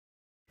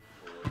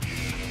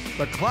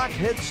The clock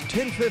hits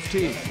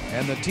 10:15,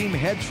 and the team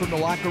heads from the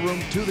locker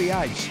room to the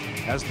ice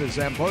as the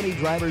Zamboni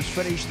drivers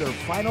finish their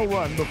final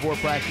run before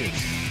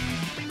practice.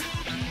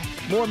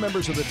 More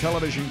members of the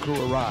television crew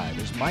arrive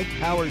as Mike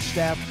Power's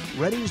staff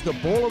readies the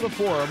bowl of the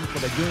Forum for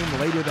the game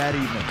later that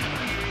evening.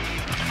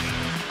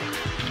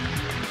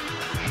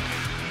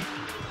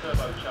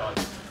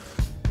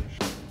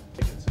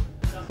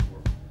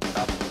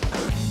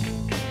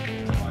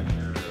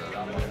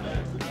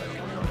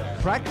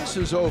 Practice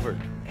is over,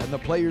 and the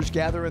players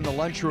gather in the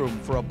lunchroom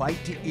for a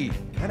bite to eat.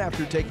 And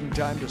after taking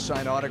time to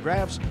sign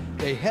autographs,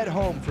 they head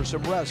home for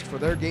some rest for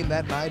their game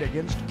that night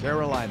against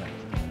Carolina.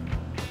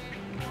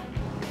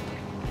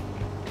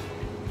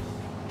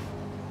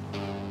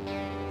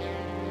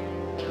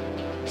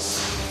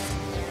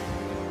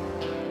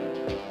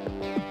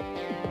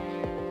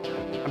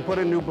 I'm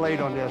putting a new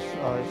blade on this.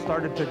 It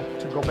started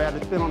to go bad.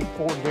 It's been on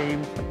 4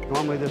 games.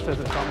 Normally this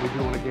isn't something we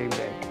do on a game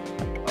day,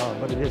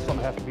 but it is something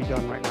that has to be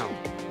done right now.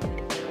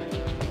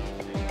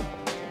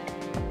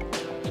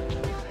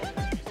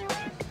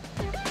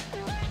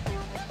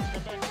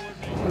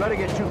 Let it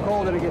get too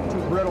cold and it gets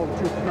too brittle and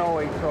too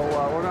snowy, so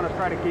we're going to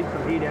try to keep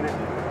some heat in it.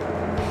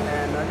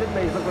 And just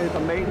basically it's a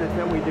maintenance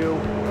that we do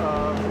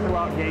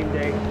throughout game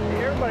day.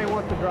 Everybody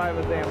wants to drive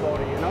a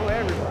Zamboni, you know,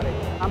 everybody.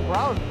 I'm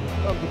proud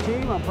of the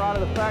team. I'm proud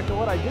of the fact of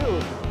what I do.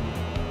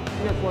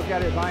 You just look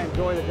at it as I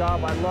enjoy the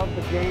job. I love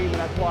the game, and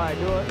that's why I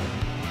do it.